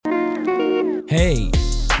Hey,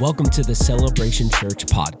 welcome to the Celebration Church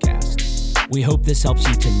podcast. We hope this helps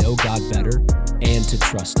you to know God better and to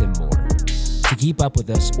trust Him more. To keep up with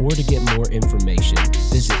us or to get more information,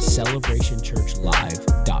 visit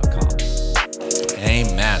celebrationchurchlive.com.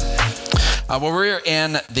 Amen. Well, we're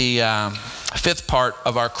in the fifth part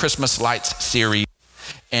of our Christmas Lights series.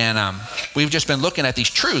 And we've just been looking at these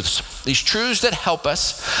truths that help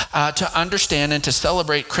us to understand and to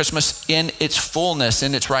celebrate Christmas in its fullness,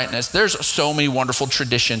 in its rightness. There's so many wonderful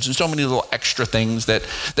traditions and so many little extra things that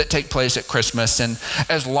take place at Christmas. And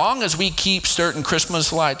as long as we keep certain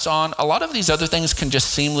Christmas lights on, a lot of these other things can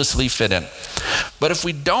just seamlessly fit in. But if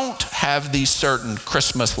we don't have these certain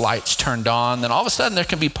Christmas lights turned on, then all of a sudden there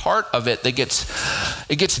can be part of it that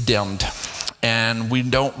gets dimmed. And we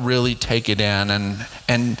don't really take it in.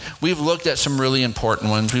 And we've looked at some really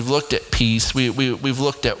important ones. We've looked at peace. We've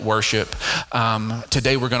looked at worship.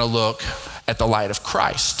 Today we're going to look at the light of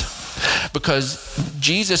Christ. Because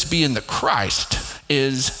Jesus being the Christ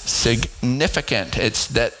is significant.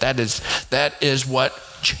 That is what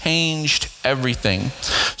changed everything.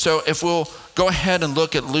 So if we'll go ahead and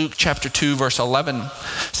look at Luke chapter 2, verse 11. It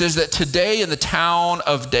says that today in the town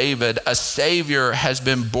of David, a Savior has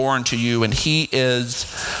been born to you, and He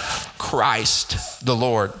is Christ the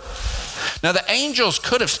Lord. Now the angels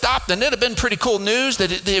could have stopped, and it'd have been pretty cool news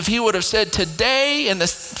that if He would have said, today in the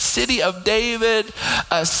city of David,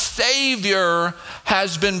 a Savior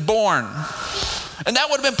has been born. And that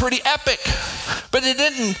would have been pretty epic. But it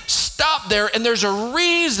didn't stop there, and there's a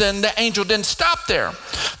reason the angel didn't stop there.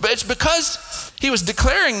 But it's because He was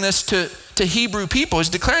declaring this to Hebrew people. He's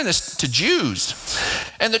declaring this to Jews.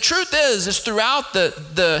 And the truth is throughout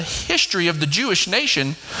the history of the Jewish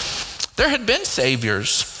nation, there had been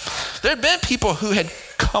saviors. There had been people who had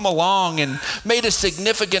come along and made a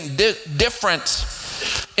significant difference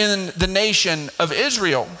in the nation of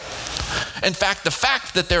Israel. In fact, the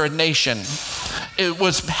fact that they're a nation, it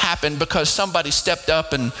happened because somebody stepped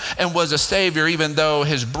up and was a savior, even though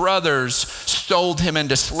his brothers sold him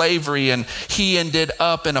into slavery and he ended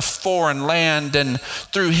up in a foreign land. And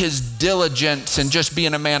through his diligence and just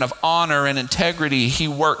being a man of honor and integrity, he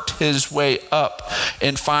worked his way up.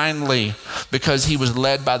 And finally, because he was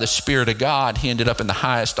led by the Spirit of God, he ended up in the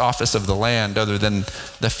highest office of the land other than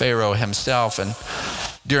the Pharaoh himself. And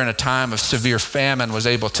during a time of severe famine, was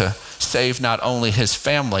able to save not only his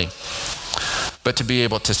family, but to be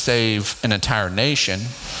able to save an entire nation.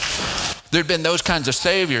 There'd been those kinds of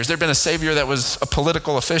saviors. There'd been a savior that was a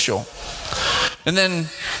political official. And then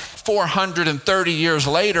 430 years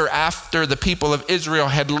later, after the people of Israel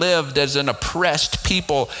had lived as an oppressed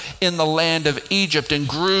people in the land of Egypt and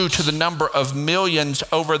grew to the number of millions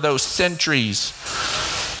over those centuries,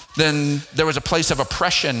 then there was a place of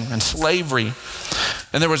oppression and slavery.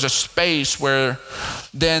 And there was a space where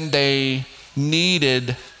then they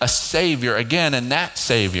needed a savior again, and that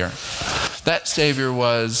savior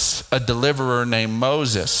was a deliverer named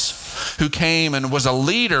Moses, who came and was a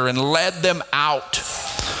leader and led them out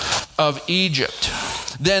of Egypt.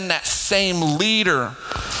 Then that same leader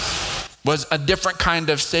was a different kind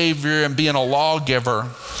of savior and being a lawgiver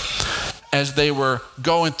as they were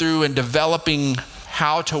going through and developing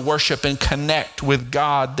how to worship and connect with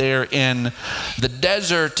God there in the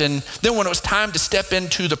desert. And then when it was time to step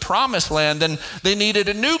into the promised land, then they needed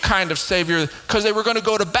a new kind of savior because they were going to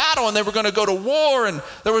go to battle and they were going to go to war, and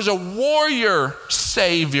there was a warrior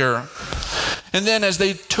savior. And then as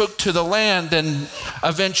they took to the land, then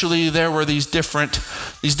eventually there were these different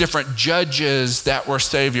judges that were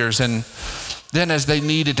saviors. And then as they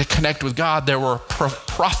needed to connect with God, there were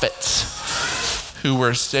prophets who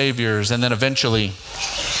were saviors. And then eventually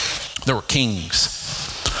there were kings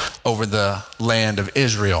over the land of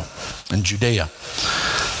Israel and Judea.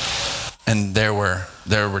 And there were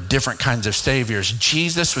different kinds of saviors.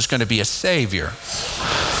 Jesus was going to be a savior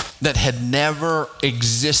that had never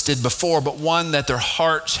existed before, but one that their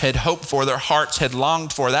hearts had hoped for, their hearts had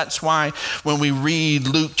longed for. That's why when we read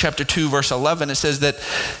Luke chapter 2, verse 11, it says that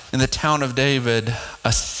in the town of David,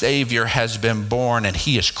 a Savior has been born, and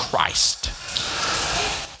He is Christ.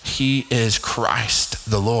 He is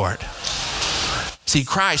Christ the Lord. See,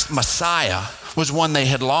 Christ, Messiah, was one they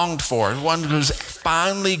had longed for, one who was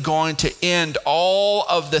finally going to end all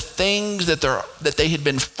of the things that they had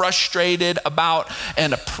been frustrated about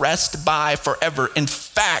and oppressed by forever. In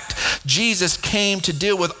fact, Jesus came to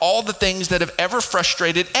deal with all the things that have ever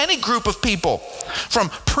frustrated any group of people, from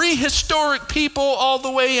prehistoric people all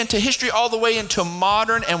the way into history, all the way into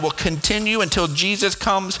modern, and will continue until Jesus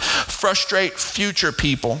comes, frustrate future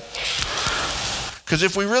people. Because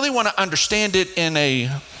if we really want to understand it in a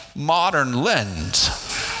modern lens,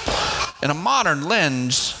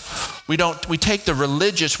 We take the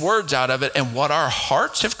religious words out of it, and what our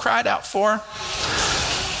hearts have cried out for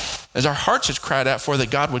is our hearts have cried out for that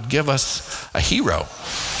God would give us a hero.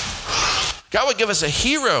 God would give us a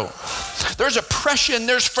hero. There's oppression,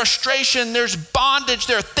 there's frustration, there's bondage,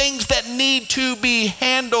 there are things that need to be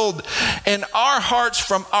handled. And our hearts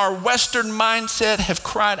from our Western mindset have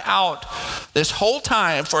cried out this whole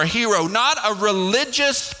time for a hero, not a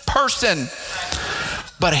religious person,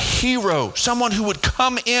 but a hero, someone who would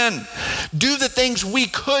come in, do the things we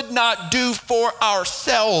could not do for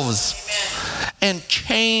ourselves, and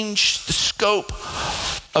change the scope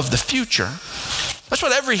of the future. That's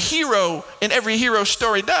what every hero in every hero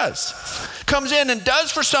story does. Comes in and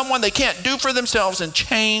does for someone they can't do for themselves and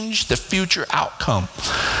change the future outcome.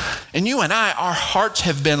 And you and I, our hearts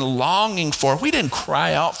have been longing for, we didn't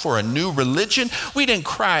cry out for a new religion. We didn't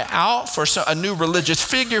cry out for a new religious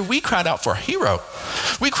figure. We cried out for a hero.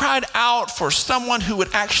 We cried out for someone who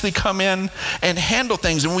would actually come in and handle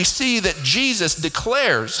things. And we see that Jesus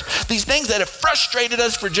declares these things that have frustrated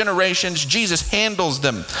us for generations, Jesus handles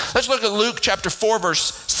them. Let's look at Luke chapter 4,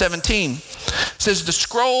 verse 17. It says, the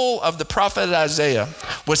scroll of the prophet Isaiah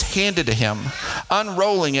was handed to him.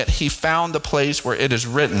 Unrolling it, he found the place where it is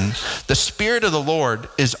written, the Spirit of the Lord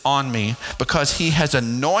is on me because he has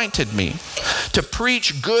anointed me to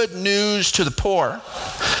preach good news to the poor.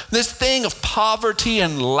 This thing of poverty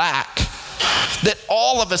and lack that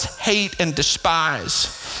all of us hate and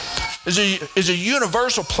despise is a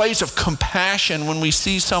universal place of compassion when we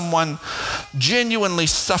see someone genuinely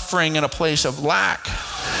suffering in a place of lack.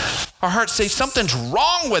 Our hearts say something's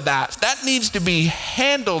wrong with that. That needs to be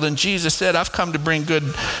handled. And Jesus said, I've come to bring good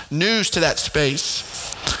news to that space.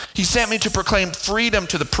 He sent me to proclaim freedom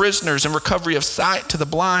to the prisoners and recovery of sight to the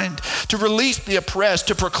blind, to release the oppressed,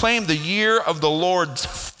 to proclaim the year of the Lord's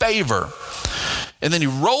favor. And then he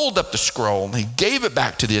rolled up the scroll and he gave it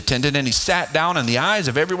back to the attendant and he sat down, and the eyes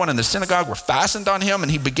of everyone in the synagogue were fastened on him.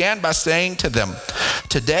 And he began by saying to them,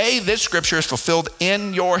 today this scripture is fulfilled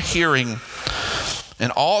in your hearing.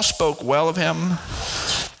 And all spoke well of him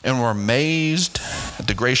and were amazed at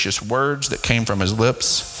the gracious words that came from his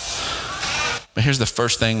lips. But here's the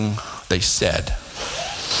first thing they said.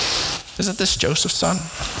 Isn't this Joseph's son?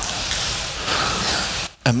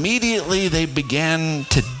 Immediately they began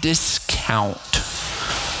to discount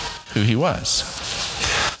who he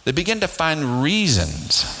was. They began to find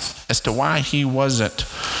reasons as to why he wasn't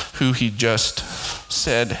who he just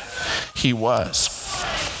said he was.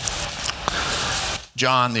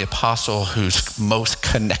 John, the apostle who's most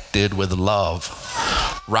connected with love,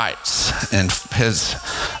 writes in his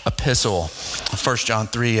epistle, 1 John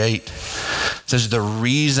 3:8, says, the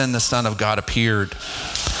reason the Son of God appeared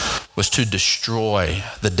was to destroy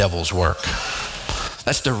the devil's work.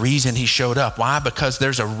 That's the reason he showed up. Why? Because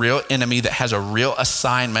there's a real enemy that has a real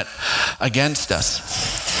assignment against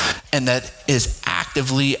us and that is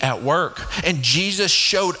actively at work. And Jesus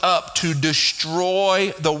showed up to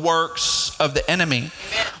destroy the works of the enemy. Amen.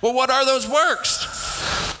 Well, what are those works?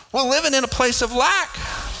 Well, living in a place of lack.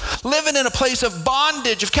 Living in a place of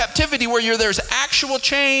bondage, of captivity, where there's actual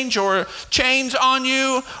change or chains on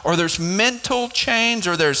you, or there's mental chains,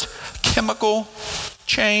 or there's chemical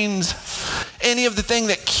chains. Any of the things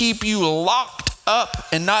that keep you locked up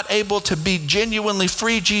and not able to be genuinely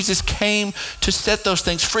free. Jesus came to set those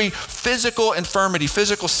things free. Physical infirmity,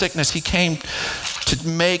 physical sickness, he came to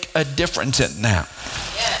make a difference in that.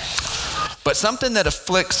 Yes. But something that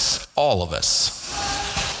afflicts all of us.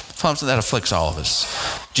 Something that afflicts all of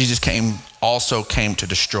us. Jesus also came to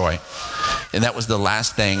destroy. And that was the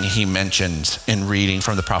last thing he mentions in reading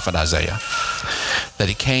from the prophet Isaiah. That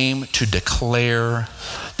he came to declare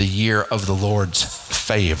the year of the Lord's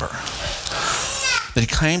favor. That he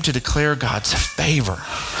came to declare God's favor.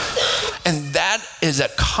 And that is a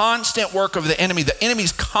constant work of the enemy. The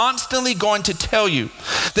enemy's constantly going to tell you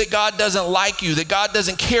that God doesn't like you, that God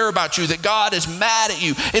doesn't care about you, that God is mad at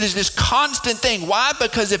you. It is this constant thing. Why?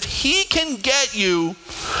 Because if he can get you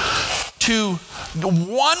to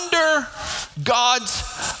wonder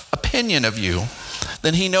God's opinion of you,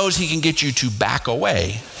 then he knows he can get you to back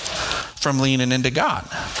away from leaning into God.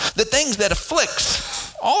 The things that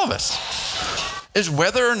afflicts all of us is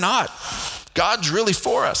whether or not God's really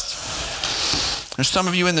for us. There's some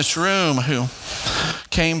of you in this room who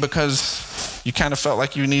came because you kind of felt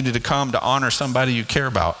like you needed to come to honor somebody you care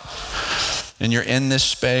about. And you're in this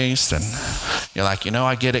space and you're like,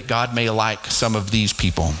 I get it. God may like some of these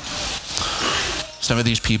people. Some of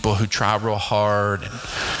these people who try real hard and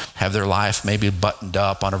have their life maybe buttoned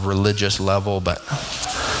up on a religious level, but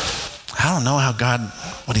I don't know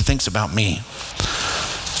what he thinks about me.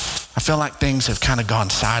 I feel like things have kind of gone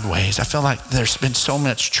sideways. I feel like there's been so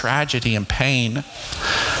much tragedy and pain.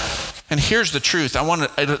 And here's the truth.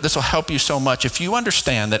 This will help you so much. If you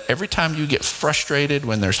understand that every time you get frustrated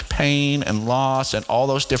when there's pain and loss and all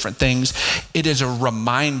those different things, it is a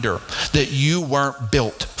reminder that you weren't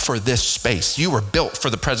built for this space. You were built for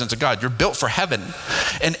the presence of God. You're built for heaven.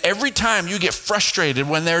 And every time you get frustrated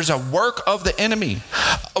when there's a work of the enemy,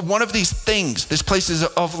 one of these things, these places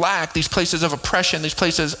of lack, these places of oppression, these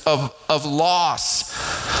places of loss,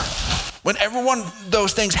 when every one of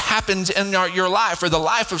those things happens in your life or the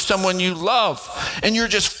life of someone you love, and you're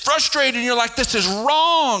just frustrated and you're like, this is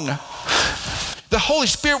wrong, the Holy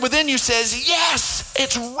Spirit within you says, yes,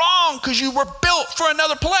 it's wrong because you were built for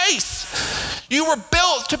another place. You were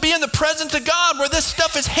built to be in the presence of God where this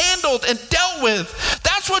stuff is handled and dealt with.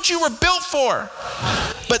 That's what you were built for.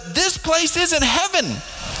 But this place isn't heaven.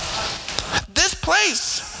 This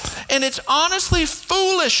place. And it's honestly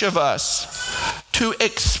foolish of us to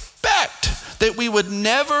expect that we would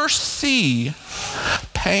never see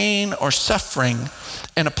pain or suffering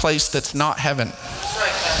in a place that's not heaven.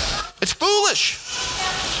 It's foolish.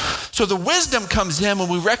 So the wisdom comes in when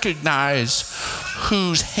we recognize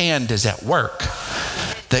whose hand is at work.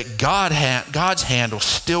 That God's hand will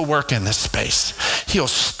still work in this space. He'll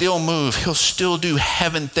still move. He'll still do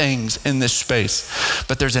heaven things in this space.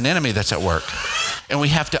 But there's an enemy that's at work. And we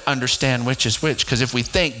have to understand which is which. Because if we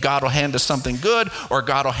think God will hand us something good or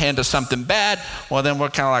God will hand us something bad, well, then we're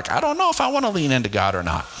kind of like, I don't know if I want to lean into God or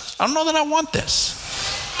not. I don't know that I want this.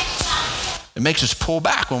 It makes us pull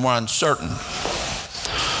back when we're uncertain.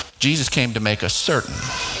 Jesus came to make us certain.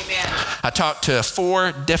 Amen. I talked to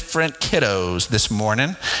 4 different kiddos this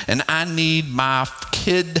morning, and I need my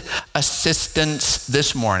kid assistants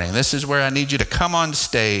this morning. This is where I need you to come on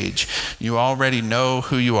stage. You already know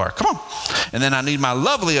who you are. Come on. And then I need my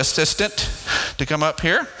lovely assistant to come up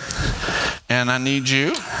here. And I need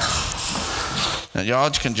you. Now,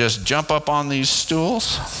 y'all can just jump up on these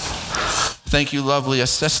stools. Thank you, lovely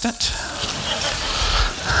assistant.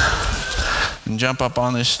 And jump up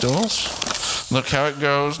on these stools. Look how it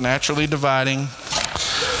goes, naturally dividing.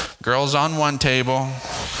 Girls on one table,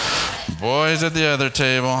 boys at the other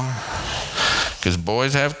table, because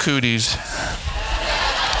boys have cooties.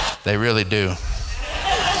 They really do.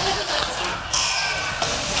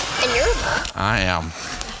 And you're? I am.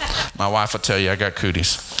 My wife will tell you I got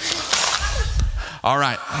cooties. All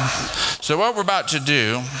right. So what we're about to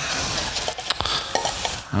do,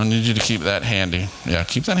 I need you to keep that handy. Yeah,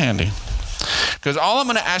 keep that handy. Because all I'm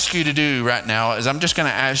going to ask you to do right now is I'm just going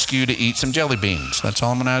to ask you to eat some jelly beans. That's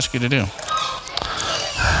all I'm going to ask you to do.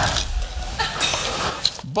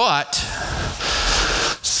 But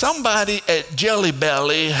somebody at Jelly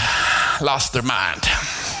Belly lost their mind.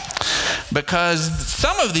 Because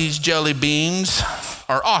some of these jelly beans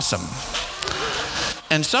are awesome.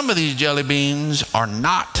 And some of these jelly beans are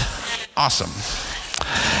not awesome.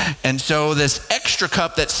 And so this extra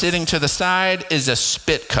cup that's sitting to the side is a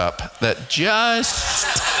spit cup that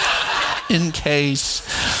just in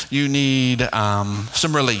case you need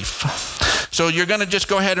some relief. So you're going to just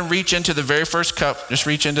go ahead and reach into the very first cup. Just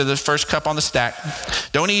reach into the first cup on the stack.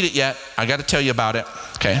 Don't eat it yet. I got to tell you about it.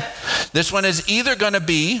 Okay. This one is either going to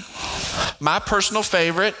be my personal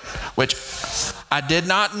favorite, which I did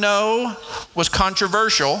not know was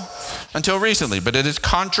controversial until recently, but it is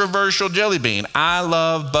controversial jelly bean. I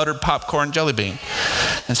love buttered popcorn jelly bean.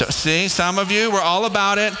 And so, see, some of you were all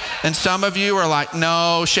about it, and some of you are like,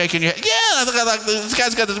 no, shaking your head. Yeah, like this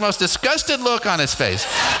guy's got the most disgusted look on his face.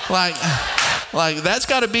 Like that's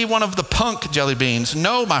got to be one of the punk jelly beans.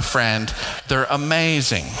 No, my friend, they're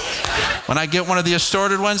amazing. When I get one of the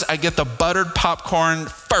assorted ones, I get the buttered popcorn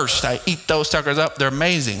first. I eat those suckers up. They're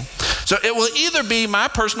amazing. So it will either be my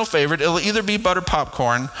personal favorite, it'll either be buttered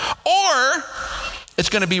popcorn, or it's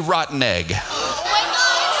going to be rotten egg.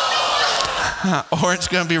 Or it's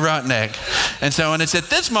going to be rotten egg. And so, and it's at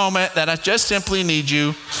this moment that I just simply need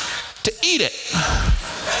you to eat it.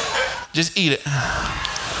 Just eat it.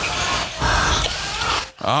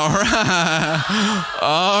 All right.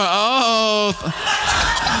 Oh.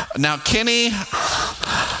 Now, Kenny,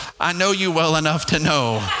 I know you well enough to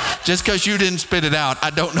know, just because you didn't spit it out,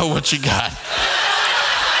 I don't know what you got.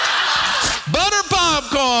 Butter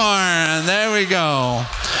popcorn. There we go.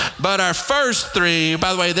 But our first 3,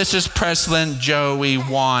 by the way, this is Preslin, Joey,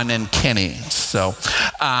 Juan, and Kenny. So,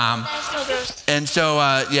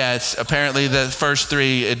 it's apparently the first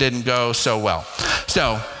 3, it didn't go so well.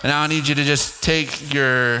 So now I need you to just take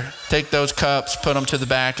those cups, put them to the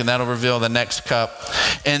back, and that'll reveal the next cup.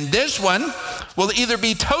 And this one will either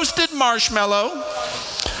be toasted marshmallow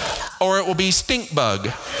or it will be stink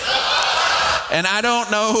bug. And I don't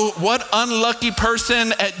know what unlucky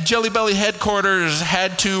person at Jelly Belly headquarters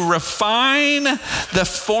had to refine the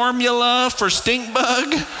formula for stink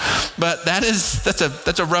bug, but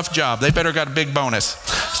that's a rough job. They better got a big bonus.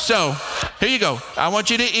 So here you go. I want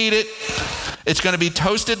you to eat it. It's going to be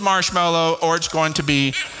toasted marshmallow or it's going to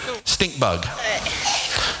be stink bug.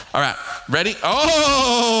 All right, ready?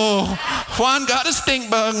 Oh, Juan got a stink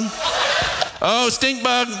bug. Oh, stink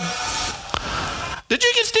bug. Did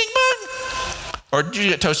you get stink bug? Or did you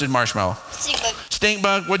get toasted marshmallow? Stink bug. Stink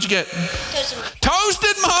bug, what'd you get? Toasted.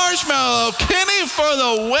 Toasted marshmallow. Kenny for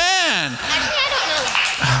the win. Actually, I don't know.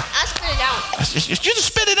 I'll spit it out. You just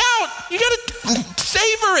spit it out. You got to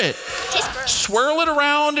savor it. Tastes gross. Swirl it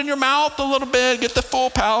around in your mouth a little bit. Get the full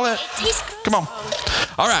palate. It tastes gross. Come on.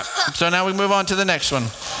 All right, so now we move on to the next one.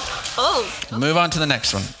 Oh. Move on to the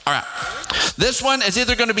next one. All right. This one is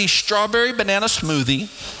either going to be strawberry banana smoothie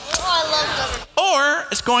Oh, I love them. or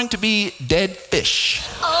it's going to be dead fish.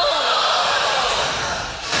 Oh.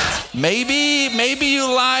 Maybe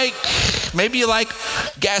you like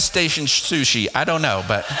gas station sushi. I don't know,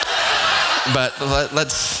 but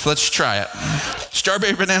let's try it.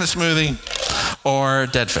 Strawberry banana smoothie or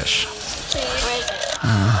dead fish. Where is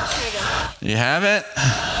it? You have it?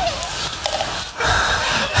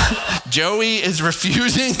 Joey is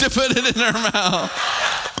refusing to put it in her mouth.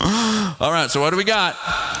 All right, so what do we got?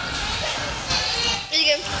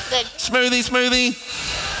 Good. Smoothie.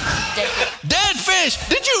 Dead fish.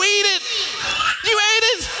 Did you eat it? You ate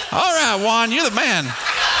it? All right, Juan, you're the man.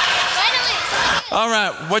 Finally. All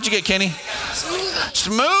right, what'd you get, Kenny?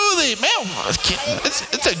 Smoothie. Man,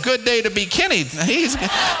 it's a good day to be Kenny. He's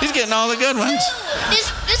getting all the good ones.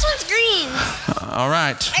 This one's green. All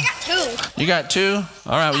right. I got two. You got two?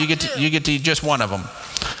 All right, well, you get to eat just one of them.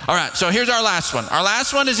 All right, so here's our last one. Our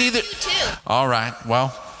last one is either... Two. All right,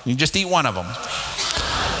 well, you just eat one of them.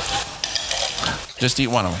 Just eat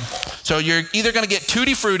one of them. So you're either going to get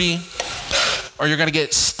Tutti Frutti or you're going to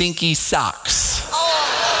get stinky socks.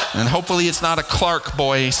 Oh. And hopefully it's not a Clark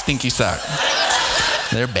boy stinky sock.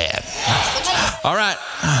 They're bad. All right.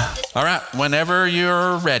 All right, whenever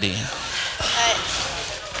you're ready.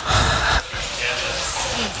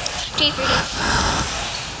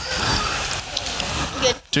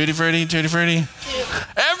 Tutti Frutti. Tutti Frutti.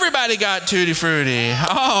 Everybody got Tutti Frutti.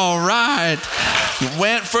 All right. You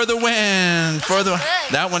went for the win.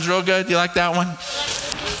 That one's real good. You like that one?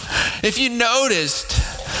 If you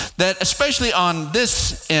noticed that, especially on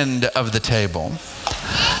this end of the table,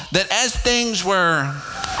 that as things were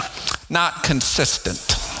not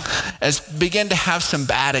consistent, as began to have some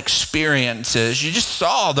bad experiences, you just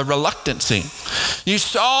saw the reluctancy. You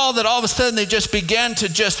saw that all of a sudden they just began to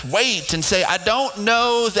just wait and say, I don't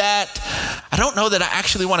know that I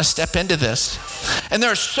actually want to step into this. And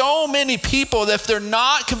there are so many people that if they're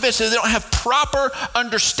not convinced, that they don't have proper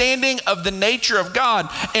understanding of the nature of God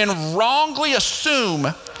and wrongly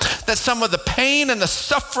assume that some of the pain and the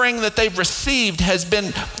suffering that they've received has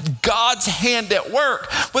been God's hand at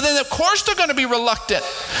work, well then of course they're going to be reluctant.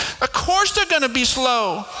 Of course they're going to be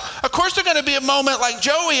slow. Of course they're going to be a moment like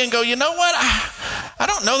Joey and go, you know what? I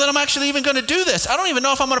don't know that I'm actually even going to do this. I don't even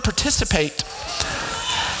know if I'm going to participate.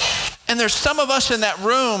 And there's some of us in that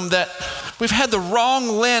room that we've had the wrong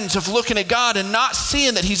lens of looking at God and not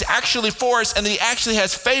seeing that he's actually for us and that he actually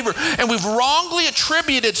has favor. And we've wrongly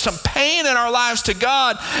attributed some pain in our lives to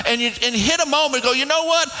God and hit a moment and go, you know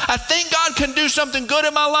what? I think God can do something good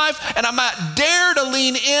in my life and I might dare to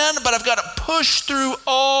lean in, but I've got to push through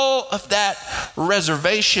all of that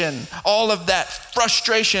reservation, all of that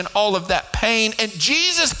frustration, all of that pain. And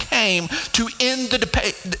Jesus came to end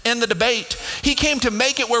the debate. He came to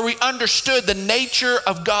make it where we understood the nature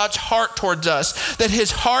of God's heart towards us, that his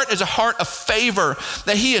heart is a heart of favor,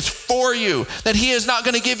 that he is for you, that he is not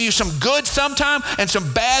going to give you some good sometime and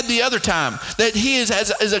some bad the other time, that he is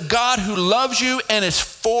a God who loves you and is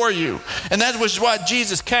for you. And that was why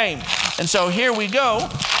Jesus came. And so here we go.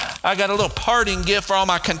 I got a little parting gift for all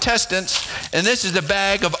my contestants, and this is a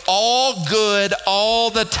bag of all good,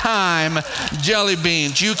 all the time jelly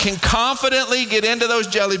beans. You can confidently get into those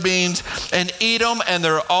jelly beans and eat them, and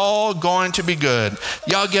they're all going to be good.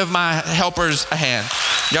 Y'all give my helpers a hand.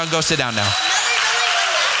 Y'all go sit down now.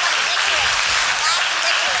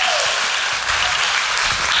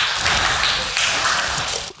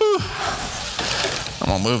 Whew. I'm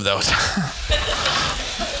gonna move those.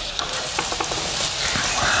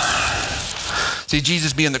 See,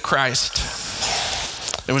 Jesus being the Christ,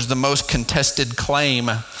 it was the most contested claim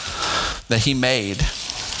that he made. In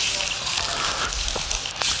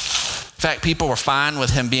fact, people were fine with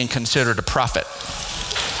him being considered a prophet.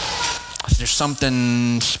 There's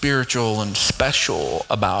something spiritual and special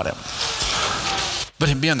about him. But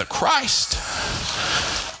him being the Christ,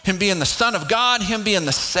 him being the Son of God, him being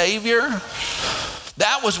the Savior,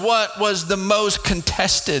 that was what was the most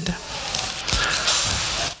contested.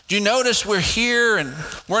 Do you notice we're here and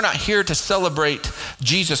we're not here to celebrate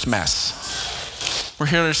Jesus mess. We're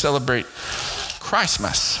here to celebrate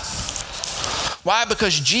Christmas. Why?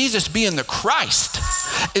 Because Jesus being the Christ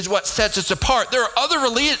is what sets us apart. There are other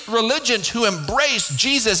religions who embrace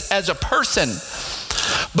Jesus as a person,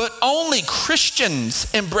 but only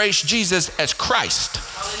Christians embrace Jesus as Christ.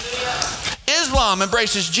 Islam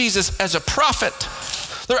embraces Jesus as a prophet.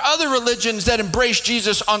 There are other religions that embrace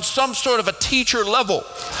Jesus on some sort of a teacher level,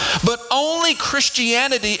 but only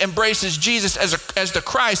Christianity embraces Jesus as the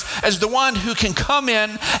Christ, as the one who can come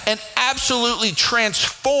in and absolutely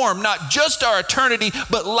transform not just our eternity,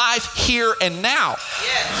 but life here and now.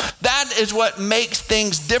 Yes. That is what makes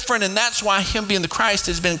things different, and that's why him being the Christ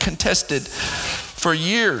has been contested for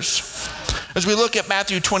years. As we look at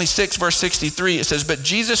Matthew 26, verse 63, it says, "But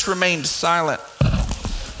Jesus remained silent.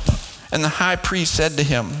 And the high priest said to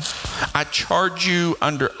him, I charge you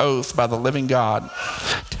under oath by the living God.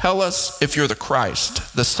 Tell us if you're the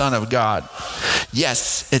Christ, the Son of God."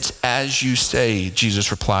 "Yes, it's as you say,"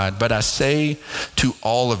 Jesus replied. "But I say to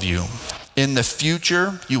all of you, in the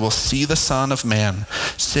future you will see the Son of Man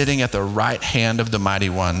sitting at the right hand of the Mighty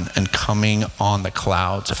One and coming on the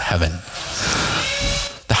clouds of heaven."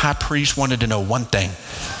 The high priest wanted to know one thing.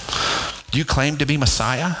 Do you claim to be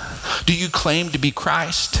Messiah? Do you claim to be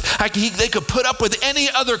Christ? They could put up with any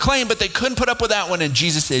other claim, but they couldn't put up with that one. And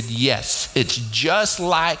Jesus said, yes, it's just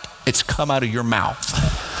like it's come out of your mouth.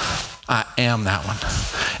 I am that one.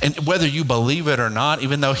 And whether you believe it or not,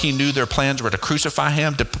 even though he knew their plans were to crucify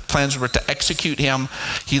him, the plans were to execute him,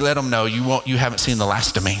 he let them know, you haven't seen the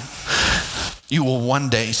last of me. You will one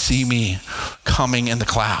day see me coming in the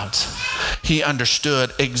clouds. He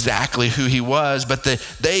understood exactly who he was, but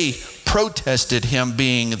they protested him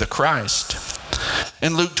being the Christ.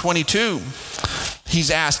 In Luke 22, he's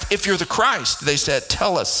asked, "If you're the Christ," they said,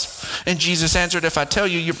 "Tell us." And Jesus answered, "If I tell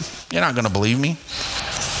you, you're not going to believe me."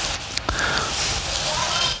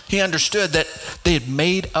 He understood that they had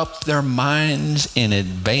made up their minds in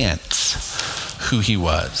advance who he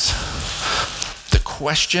was. The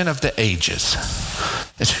question of the ages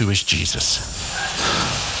is, who is Jesus?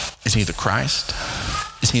 Is he the Christ?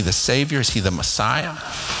 Is he the Savior? Is he the Messiah?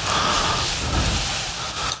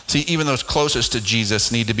 See, even those closest to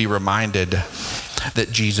Jesus need to be reminded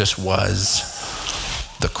that Jesus was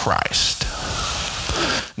the Christ.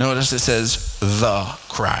 Notice it says the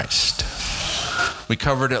Christ. We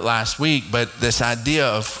covered it last week, but this idea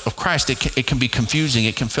of Christ, it can be confusing.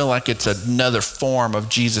 It can feel like it's another form of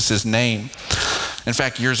Jesus' name. In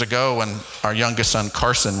fact, years ago when our youngest son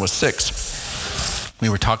Carson was 6, we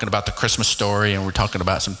were talking about the Christmas story and we're talking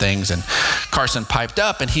about some things, and Carson piped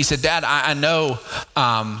up and he said, "Dad, I know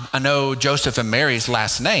Joseph and Mary's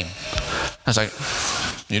last name." I was like,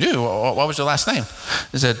 "You do? What was your last name?"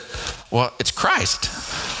 He said, "Well, it's Christ.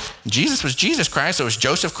 Jesus was Jesus Christ, so it was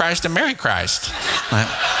Joseph Christ and Mary Christ." I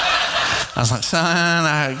was like, "Son,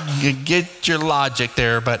 I get your logic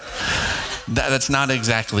there, but that's not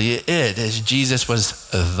exactly it. As Jesus was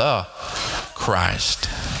the Christ."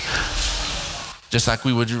 Just like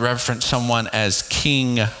we would reference someone as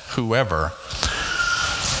King whoever,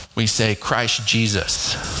 we say Christ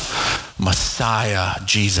Jesus, Messiah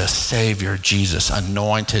Jesus, Savior Jesus,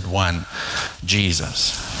 Anointed One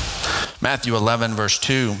Jesus. Matthew 11 verse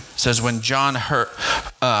 2 says, when John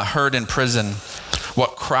heard in prison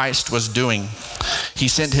what Christ was doing, he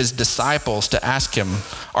sent his disciples to ask him,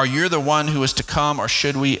 "Are you the one who is to come, or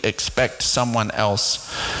should we expect someone else?"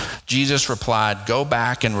 Jesus replied, "Go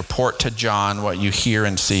back and report to John what you hear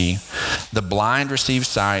and see. The blind receive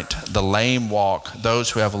sight, the lame walk,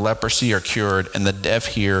 those who have leprosy are cured, and the deaf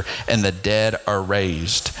hear, and the dead are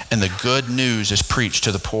raised. And the good news is preached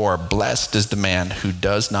to the poor. Blessed is the man who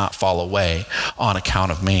does not fall away on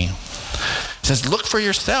account of me." He says, look for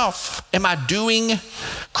yourself. Am I doing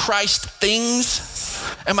Christ things?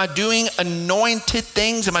 Am I doing anointed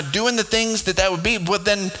things? Am I doing the things that would be? Well,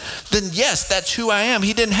 then yes, that's who I am.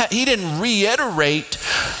 He didn't reiterate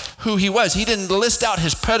who he was. He didn't list out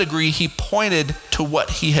his pedigree. He pointed to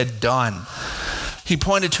what he had done. He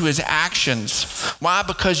pointed to his actions. Why?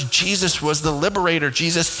 Because Jesus was the liberator.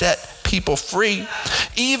 Jesus set people free.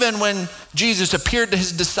 Even when Jesus appeared to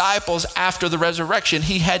his disciples after the resurrection,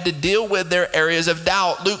 he had to deal with their areas of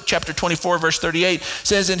doubt. Luke chapter 24 verse 38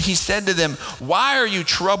 says, and he said to them, "Why are you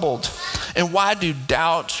troubled? And why do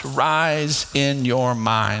doubts rise in your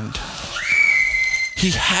mind?"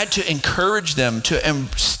 He had to encourage them to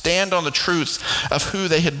stand on the truth of who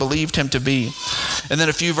they had believed him to be. And then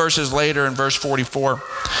a few verses later in verse 44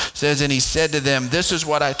 says, and he said to them, this is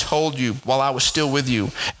what I told you while I was still with you.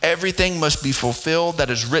 Everything must be fulfilled that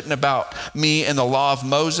is written about me in the law of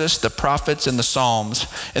Moses, the prophets, and the Psalms.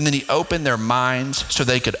 And then he opened their minds so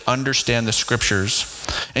they could understand the scriptures.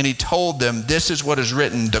 And he told them, this is what is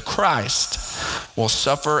written, the Christ will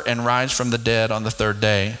suffer and rise from the dead on the third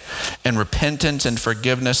day, and repentance and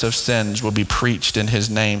forgiveness of sins will be preached in his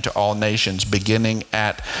name to all nations, beginning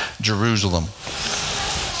at Jerusalem.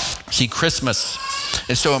 See, Christmas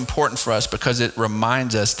is so important for us because it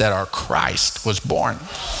reminds us that our Christ was born.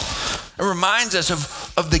 It reminds us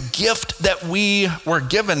of the gift that we were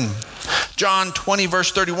given. John 20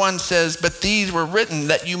 verse 31 says, but these were written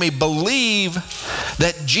that you may believe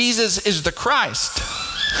that Jesus is the Christ.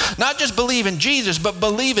 Not just believe in Jesus, but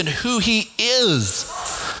believe in who he is.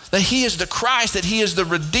 That he is the Christ, that he is the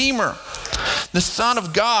Redeemer, the Son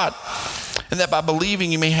of God, and that by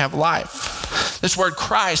believing you may have life. This word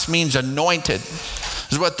Christ means anointed.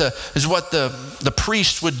 Is what the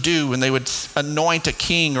priest would do when they would anoint a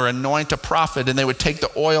king or anoint a prophet, and they would take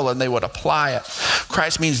the oil and they would apply it.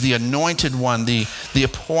 Christ means the anointed one, the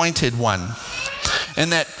appointed one.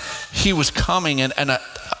 And that he was coming, and a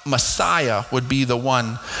Messiah would be the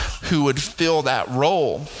one who would fill that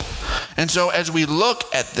role. And so as we look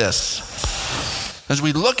at this,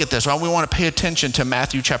 we want to pay attention to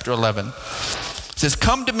Matthew chapter 11. It says,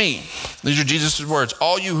 come to me. These are Jesus' words.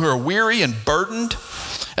 All you who are weary and burdened,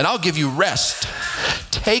 and I'll give you rest.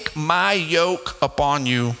 Take my yoke upon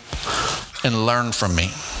you and learn from me.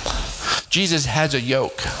 Jesus has a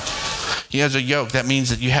yoke. He has a yoke. That means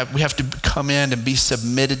that we have to come in and be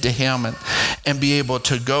submitted to him and be able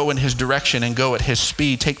to go in his direction and go at his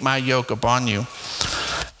speed. Take my yoke upon you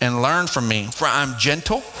and learn from me. For I'm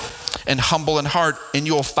gentle and humble in heart, and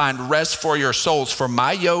you'll find rest for your souls. For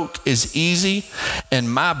my yoke is easy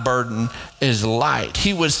and my burden is light.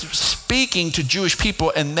 He was speaking to Jewish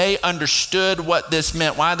people, and they understood what this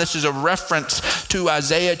meant. Why? This is a reference to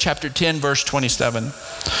Isaiah chapter 10, verse 27.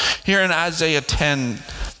 Here in Isaiah 10,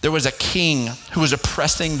 there was a king who was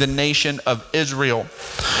oppressing the nation of Israel.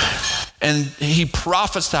 And he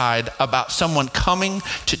prophesied about someone coming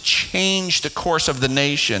to change the course of the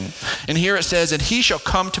nation. And here it says, and he shall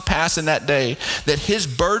come to pass in that day that his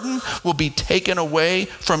burden will be taken away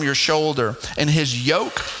from your shoulder, and his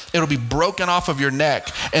yoke, it'll be broken off of your neck,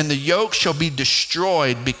 and the yoke shall be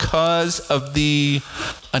destroyed because of the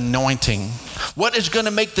anointing. What is going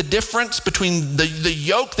to make the difference between the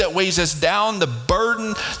yoke that weighs us down, the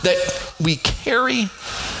burden that we carry?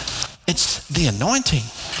 It's the anointing.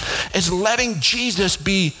 It's letting Jesus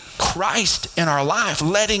be Christ in our life,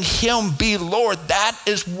 letting him be Lord. That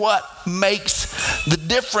is what makes the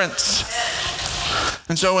difference.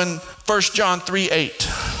 And so in 1 John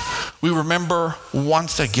 3:8, we remember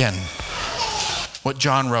once again what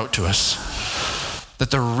John wrote to us,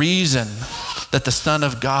 that the reason that the Son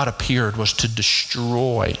of God appeared was to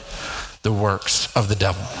destroy the works of the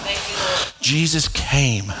devil. Jesus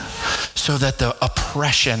came so that the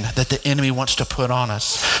oppression that the enemy wants to put on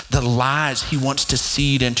us, the lies he wants to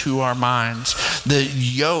seed into our minds, the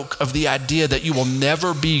yoke of the idea that you will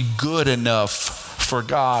never be good enough for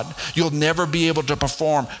God, you'll never be able to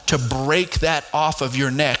perform, to break that off of your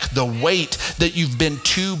neck, the weight that you've been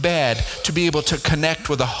too bad to be able to connect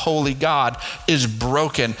with a holy God is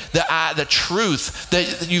broken. The truth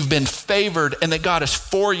that you've been favored and that God is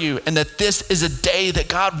for you, and that this is a day that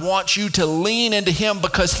God wants you to lean into him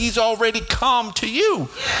because he's already come to you.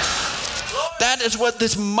 That is what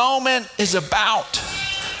this moment is about.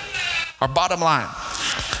 Our bottom line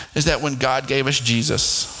is that when God gave us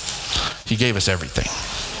Jesus, he gave us everything.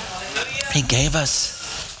 He gave us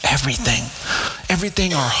everything.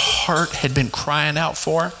 Everything our heart had been crying out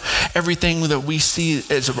for, everything that we see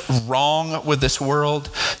as wrong with this world,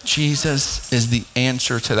 Jesus is the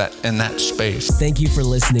answer to that in that space. Thank you for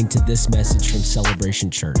listening to this message from Celebration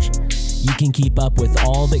Church. You can keep up with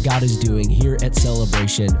all that God is doing here at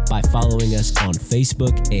Celebration by following us on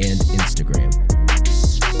Facebook and Instagram.